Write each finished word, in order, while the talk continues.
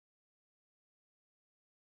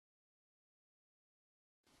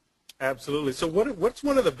Absolutely. So what's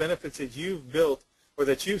one of the benefits that you've built or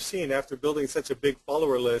that you've seen after building such a big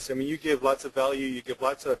follower list? I mean, you give lots of value, you give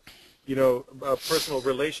lots of, personal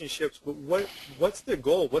relationships, but what's the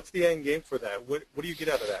goal? What's the end game for that? What do you get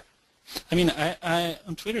out of that? I mean, I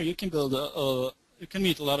on Twitter you can build you can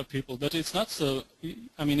meet a lot of people, but it's not so.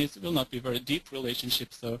 I mean, it will not be very deep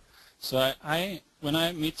relationships though. So when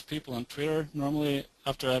I meet people on Twitter, normally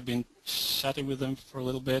after I've been chatting with them for a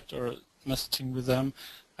little bit or messaging with them,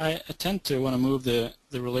 I tend to want to move the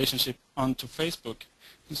relationship onto Facebook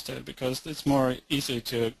instead, because it's more easy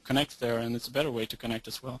to connect there, and it's a better way to connect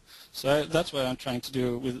as well. So that's what I'm trying to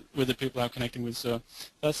do with the people I'm connecting with. So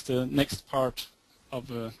that's the next part of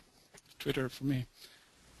Twitter for me.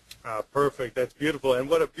 Perfect. That's beautiful. And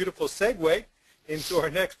what a beautiful segue into our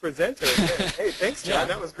next presenter. Hey, thanks, John. Yeah.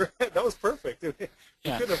 That was great. That was perfect. We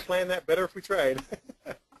couldn't have planned that better if we tried.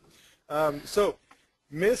 So,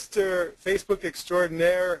 Mr. Facebook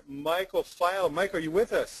extraordinaire, Michael Feil. Mike, are you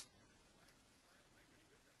with us?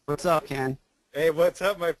 What's up, Ken? Hey, what's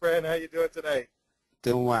up, my friend? How you doing today?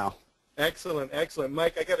 Doing well. Excellent, excellent.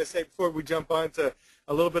 Mike, I got to say, before we jump on to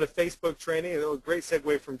a little bit of Facebook training, a great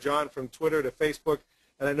segue from John from Twitter to Facebook,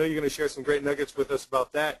 and I know you're going to share some great nuggets with us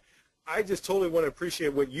about that. I just totally want to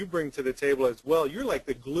appreciate what you bring to the table as well. You're like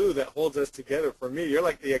the glue that holds us together for me. You're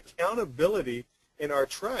like the accountability in our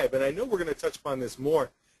tribe, and I know we're going to touch upon this more,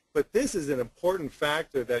 but this is an important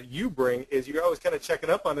factor that you bring, is you're always kind of checking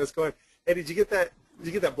up on us going, hey, did you get that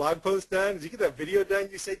blog post done? Did you get that video done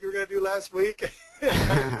you said you were going to do last week?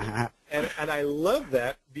 and I love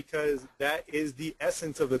that, because that is the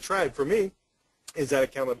essence of the tribe for me, is that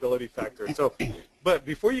accountability factor. So, but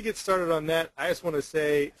before you get started on that, I just want to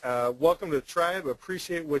say welcome to the tribe.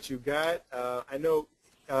 Appreciate what you got. I know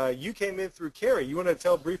you came in through Carrie. You want to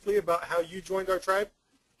tell briefly about how you joined our tribe?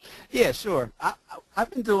 Yeah, sure. I've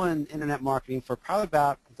been doing internet marketing for probably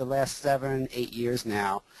about the last 7-8 years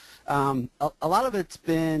now. A lot of it's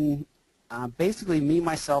been basically me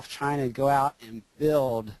myself trying to go out and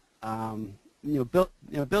build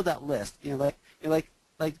that list.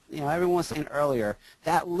 Like everyone was saying earlier,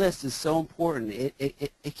 that list is so important.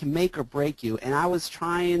 It can make or break you. And I was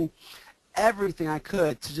trying everything I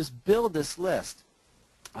could to just build this list.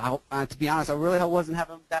 To be honest, I really wasn't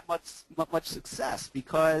having that much success,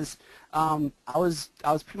 because I was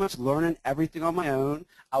pretty much learning everything on my own.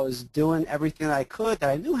 I was doing everything that I could that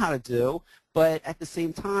I knew how to do, but at the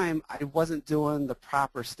same time, I wasn't doing the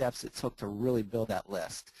proper steps it took to really build that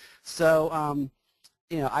list. So,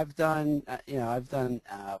 I've done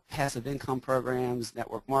passive income programs,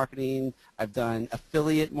 network marketing. I've done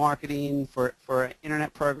affiliate marketing for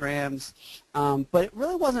internet programs, but it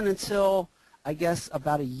really wasn't until, I guess,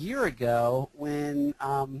 about a year ago when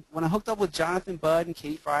I hooked up with Jonathan Budd and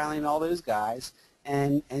Katie Feil and all those guys,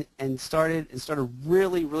 and started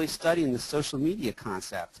really studying the social media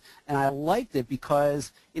concept. And I liked it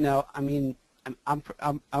because, I'm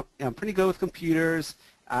pretty good with computers.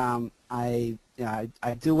 I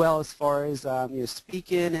do well as far as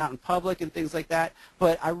speaking out in public and things like that,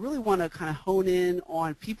 but I really want to kind of hone in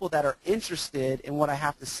on people that are interested in what I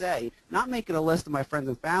have to say, not making a list of my friends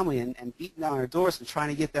and family and beating down their doors and trying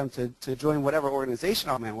to get them to join whatever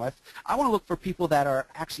organization I'm in with. I want to look for people that are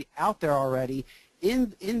actually out there already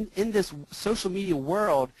in this social media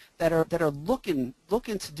world that are looking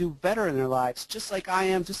to do better in their lives, just like I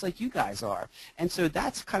am, just like you guys are. And so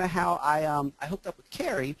that's kind of how I hooked up with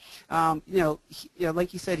Carrie. Like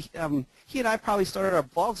he said, he and I probably started our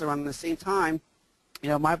blogs around the same time.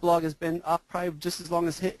 My blog has been up probably just as long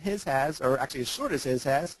as his has, or actually as short as his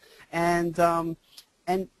has, and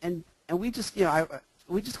we just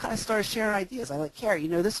we just kind of started sharing ideas. I like, Carrie,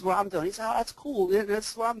 this is what I'm doing. He said, oh, that's cool.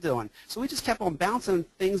 This is what I'm doing. So we just kept on bouncing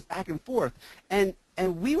things back and forth. And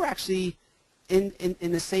we were actually in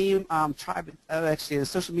the same tribe, actually a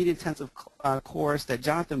social media intensive course that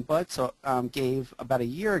Jonathan Budd gave about a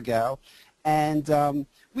year ago. And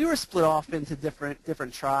we were split off into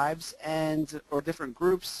different tribes or different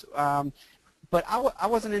groups. But I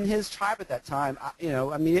wasn't in his tribe at that time.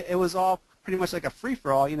 It was all pretty much like a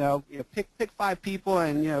free-for-all, pick 5 people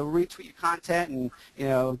and, retweet your content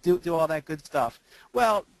and, do all that good stuff.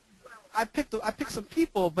 Well, I picked some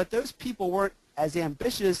people, but those people weren't as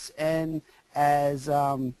ambitious and as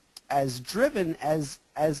driven as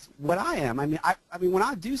what I am. I mean, when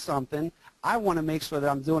I do something, I want to make sure that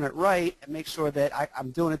I'm doing it right and make sure that I'm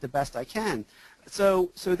doing it the best I can. So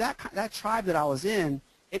that tribe that I was in,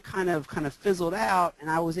 it kind of fizzled out, and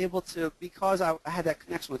I was able to, because I had that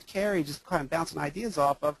connection with Carrie, just kind of bouncing ideas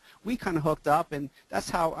off of, we kind of hooked up, and that's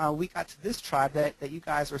how we got to this tribe that you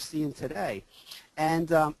guys are seeing today. And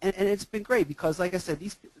it's been great because, like I said,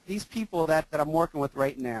 these people that I'm working with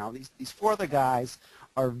right now, these four other guys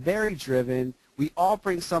are very driven. We all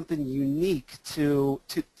bring something unique to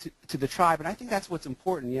the tribe, and I think that's what's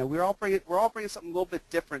important. You know, we're all bringing something a little bit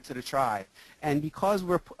different to the tribe, and because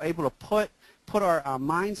we're able to put our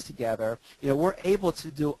minds together, you know, we're able to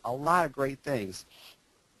do a lot of great things.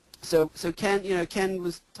 So Ken, you know, Ken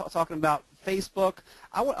was talking about Facebook.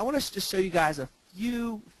 I want to just show you guys a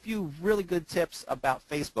few really good tips about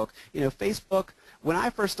Facebook. You know, Facebook, when I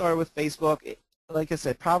first started with Facebook, like I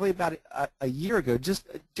said, probably about a year ago, just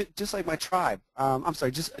like my tribe. I'm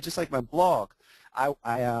sorry, just like my blog. I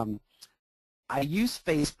use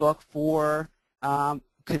Facebook for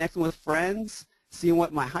connecting with friends, seeing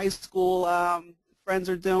what my high school friends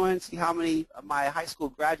are doing, see how many of my high school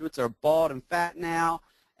graduates are bald and fat now,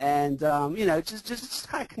 and you know, just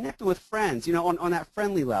kind of connecting with friends, you know, on that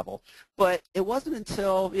friendly level. But it wasn't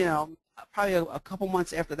until, you know, probably a couple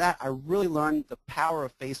months after that, I really learned the power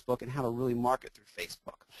of Facebook and how to really market through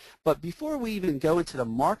Facebook. But before we even go into the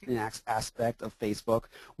marketing aspect of Facebook,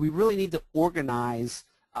 we really need to organize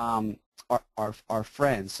our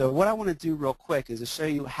friends. So what I want to do real quick is to show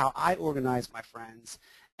you how I organize my friends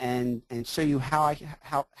and show you how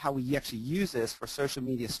we actually use this for social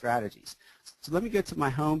media strategies. So let me go to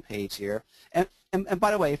my home page here. And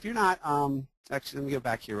by the way, if you're not, actually let me go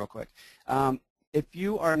back here real quick. If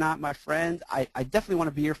you are not my friend, I definitely want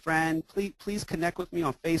to be your friend. Please connect with me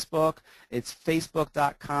on Facebook. It's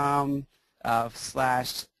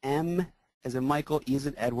facebook.com/M as in Michael, E as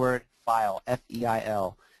in Edward, Feil,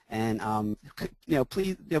 F-E-I-L. And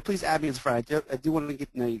please add me as a friend. I do want to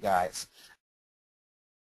get to know you guys.